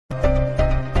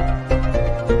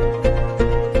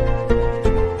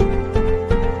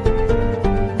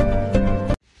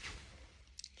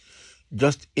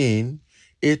Just in,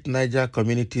 8 Niger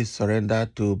communities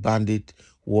surrendered to bandit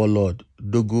warlord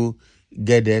Dogo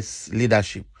Gede's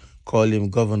leadership. Call him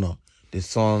governor. The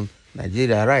son,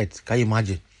 Nigeria, right? Can you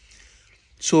imagine?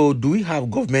 So do we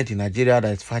have government in Nigeria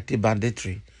that is fighting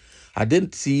banditry? I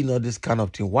didn't see all this kind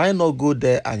of thing. Why not go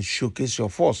there and showcase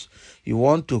your force? You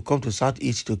want to come to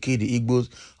Southeast to kill the Igbos,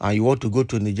 and you want to go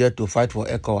to Niger to fight for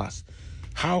ECOWAS.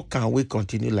 How can we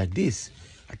continue like this?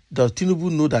 Does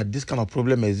Tinubu know that this kind of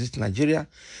problem exists in Nigeria?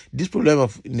 This problem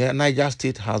of Niger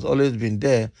State has always been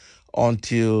there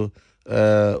until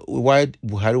while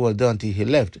Buhari was there until he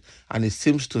left, and it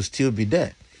seems to still be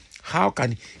there. How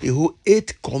can a whole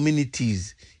 8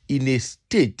 communities in a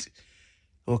state,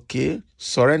 okay,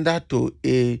 surrender to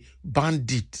a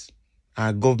bandit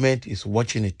and government is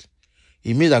watching it?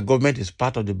 It means that government is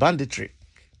part of the banditry.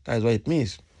 That is what it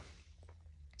means.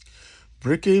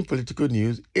 Breaking political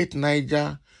news, 8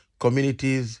 Niger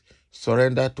communities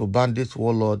surrender to bandit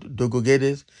warlord Dogo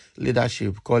Gede's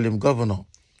leadership, call him governor.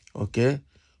 Okay,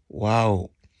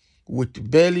 wow. With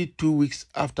barely 2 weeks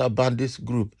after bandits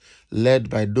group led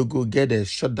by Dogo Gede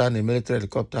shot down a military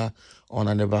helicopter on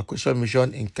an evacuation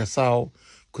mission in Kusau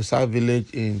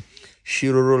village in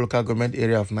Shiroro local government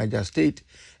area of Niger State,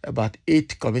 about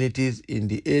 8 communities in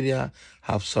the area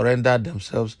have surrendered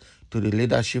themselves to the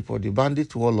leadership of the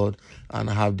bandit warlord and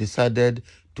have decided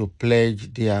to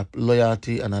pledge their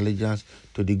loyalty and allegiance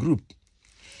to the group.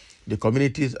 The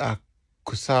communities are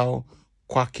Kusau,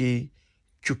 Kwaki,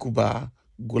 Chukuba,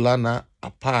 Gulana,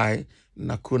 Apai,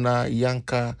 Nakuna,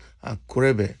 Yanka, and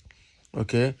Kurebe,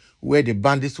 okay, where the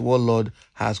bandits warlord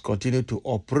has continued to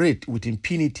operate with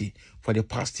impunity for the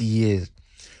past years.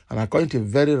 And according to a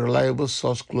very reliable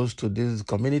source close to these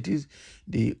communities,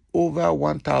 the over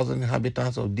 1,000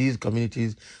 inhabitants of these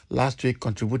communities last week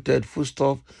contributed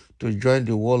foodstuff to join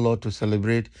the warlord to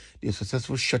celebrate the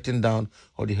successful shutting down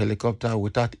of the helicopter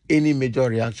without any major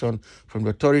reaction from the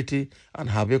authority, and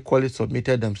have equally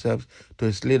submitted themselves to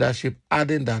his leadership,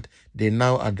 adding that they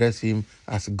now address him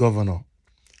as governor.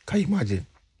 Can you imagine?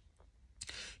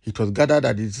 It was gathered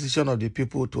that the decision of the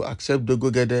people to accept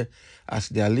Dogo Gede as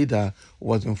their leader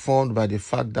was informed by the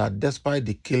fact that despite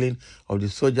the killing of the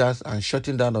soldiers and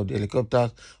shutting down of the helicopters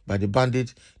by the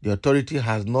bandits, the authority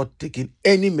has not taken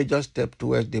any major step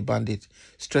towards the bandits,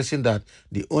 stressing that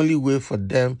the only way for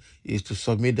them is to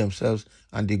submit themselves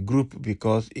and the group,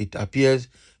 because it appears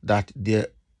that there's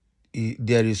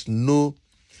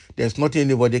nothing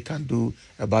anybody can do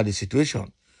about the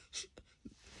situation.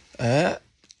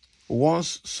 Our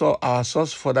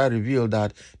source further revealed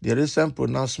that the recent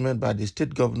pronouncement by the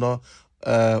state governor,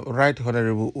 Right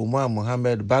Honorable Umar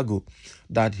Mohammed Bago,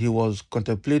 that he was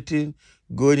contemplating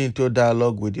going into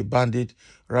dialogue with the bandit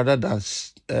rather than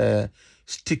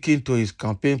sticking to his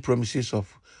campaign promises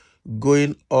of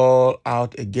going all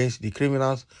out against the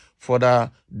criminals,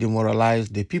 further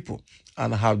demoralized the people,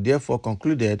 and have therefore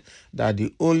concluded that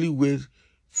the only way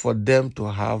for them to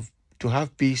have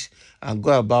peace and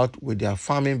go about with their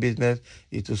farming business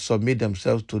is to submit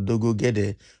themselves to Dogo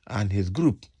Gede and his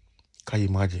group. Can you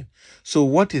imagine? So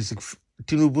what is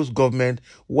Tinubu's government,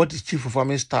 what is Chief of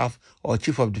Army Staff or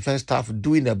Chief of Defense Staff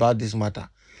doing about this matter?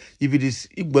 If it is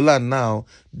Igbo now,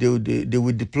 they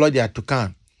will deploy their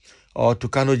Tucan or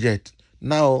Tucano jet.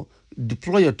 Now,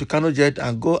 deploy your Tucano jet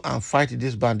and go and fight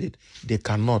this bandit. They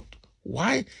cannot.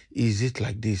 Why is it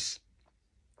like this?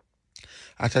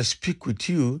 As I speak with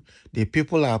you, the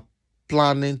people are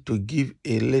planning to give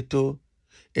a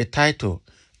title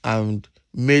and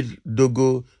made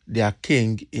Dogo their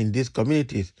king in these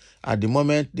communities. At the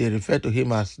moment, they refer to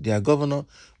him as their governor,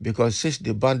 because since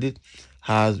the bandit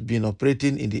has been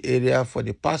operating in the area for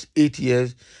the past 8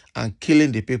 years and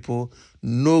killing the people,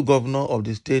 no governor of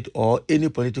the state or any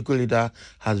political leader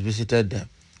has visited them.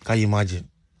 Can you imagine?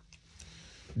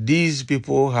 These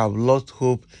people have lost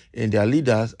hope in their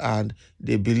leaders, and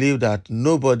they believe that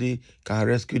nobody can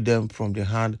rescue them from the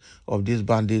hand of these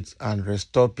bandits and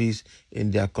restore peace in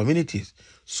their communities.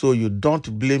 So you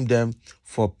don't blame them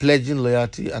for pledging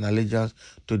loyalty and allegiance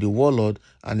to the warlord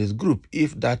and his group,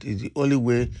 if that is the only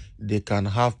way they can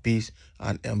have peace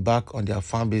and embark on their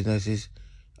farm businesses,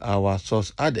 our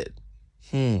source added.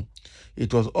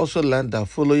 It was also learned that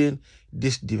following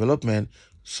this development,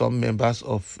 some members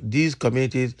of these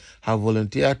communities have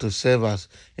volunteered to serve as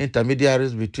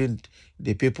intermediaries between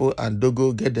the people and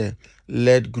Dogo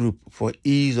Gede-led group for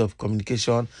ease of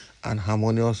communication and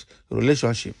harmonious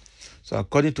relationship. So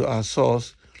according to our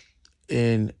source,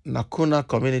 in Nakuna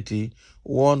community,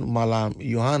 one Malam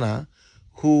Yohana,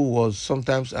 who was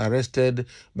sometimes arrested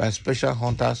by special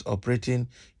hunters operating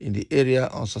in the area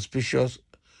on suspicion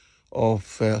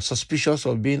suspicious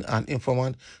of being an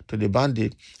informant to the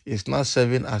bandit, is now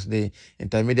serving as the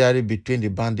intermediary between the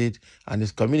bandit and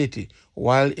his community,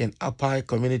 while in Apai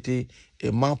community,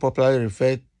 a man popularly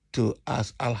referred to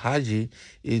as Al-Haji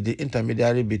is the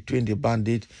intermediary between the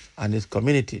bandit and his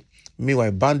community.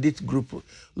 Meanwhile, bandit group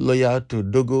loyal to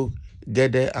Dogo,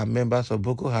 Gede, and members of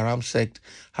Boko Haram sect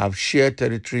have shared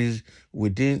territories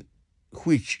within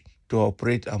which to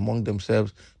operate among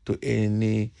themselves to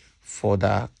any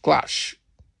further clash.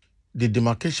 The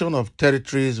demarcation of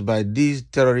territories by these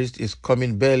terrorists is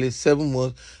coming barely 7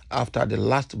 months after the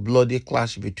last bloody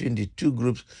clash between the two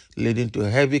groups, leading to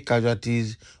heavy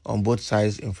casualties on both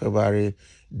sides in February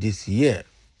this year.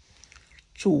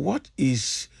 So what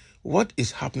is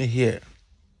happening here?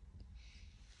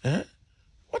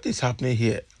 What is happening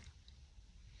here?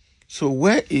 So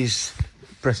where is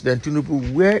President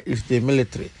Tinubu? Where is the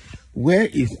military? Where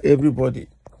is everybody?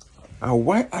 And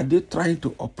why are they trying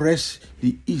to oppress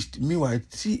the East? Meanwhile,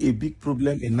 see a big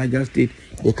problem in Niger State,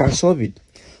 they can't solve it.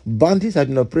 Bandits have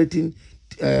been operating.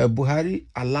 Buhari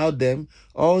allowed them.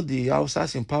 All the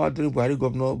Hausas in power during Buhari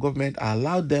government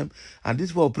allowed them. And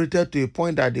this was operated to a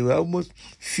point that they were almost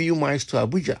few miles to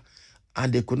Abuja.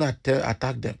 And they could not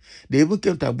attack them. They even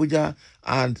came to Abuja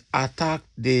and attacked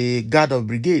the guard of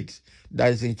brigade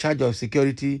that is in charge of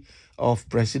security of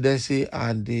presidency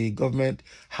and the government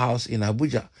house in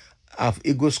Abuja, of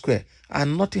Eagle Square,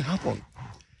 and nothing happened.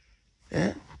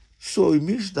 So it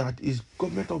means that it's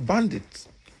government of bandits.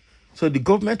 So the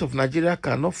government of Nigeria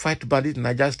cannot fight bandits in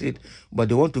Niger State, but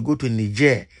they want to go to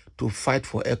Niger to fight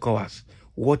for ECOWAS.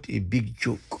 What a big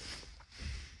joke.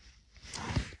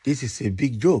 This is a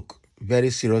big joke.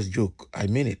 Very serious joke. I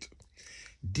mean it.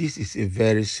 This is a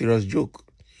very serious joke.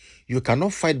 You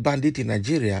cannot fight bandits in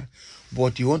Nigeria,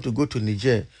 but you want to go to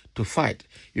Niger to fight.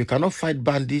 You cannot fight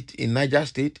bandits in Niger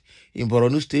State, in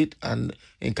Borno State, and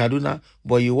in Kaduna,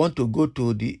 but you want to go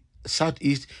to the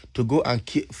southeast to go and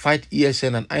fight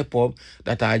ESN and IPOB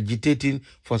that are agitating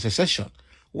for secession.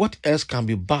 What else can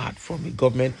be bad from the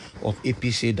government of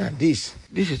APC than this?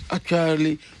 This is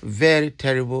actually very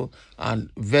terrible and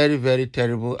very, very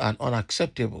terrible and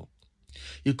unacceptable.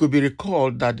 It could be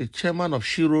recalled that the chairman of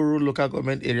Shiroro Local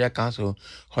Government Area Council,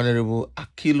 Honorable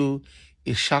Akilu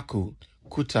Ishaku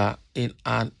Kuta, in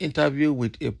an interview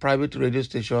with a private radio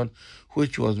station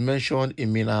which was mentioned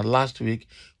in Mina last week,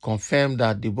 confirmed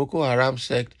that the Boko Haram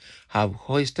sect have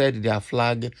hoisted their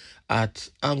flag at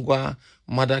Angwa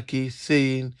Madaki,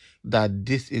 saying that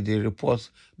this is the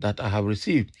reports that I have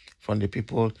received from the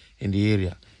people in the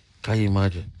area. Can you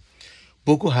imagine?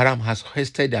 Boko Haram has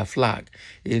hoisted their flag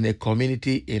in a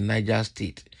community in Niger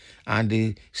State, and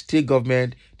the state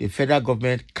government, the federal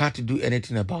government can't do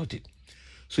anything about it.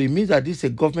 So it means that this is a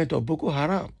government of Boko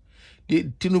Haram. The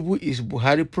Tinubu is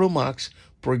Buhari Pro Max,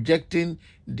 projecting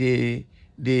how do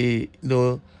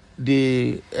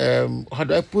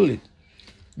I pull it?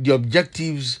 The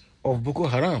objectives of Boko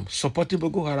Haram, supporting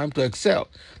Boko Haram to excel.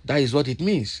 That is what it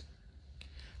means.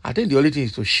 I think the only thing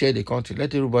is to share the country,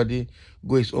 let everybody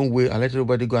go its own way, and let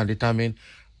everybody go and determine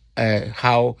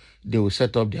how they will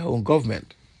set up their own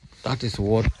government. That is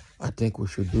what I think we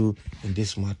should do in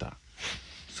this matter.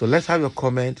 So let's have a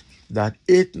comment that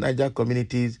 8 Niger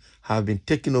communities have been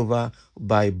taken over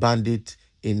by bandits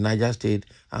in Niger State,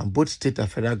 and both state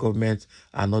and federal governments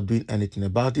are not doing anything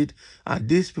about it. And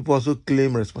these people also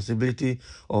claim responsibility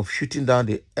of shooting down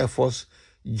the Air Force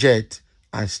jet,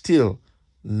 and still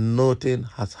nothing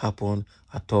has happened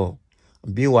at all.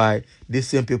 Meanwhile, these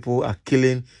same people are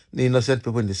killing the innocent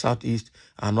people in the southeast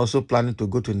and also planning to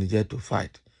go to Niger to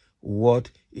fight.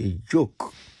 What a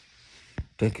joke.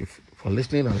 Thank you for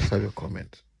listening, and let's have your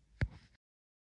comment.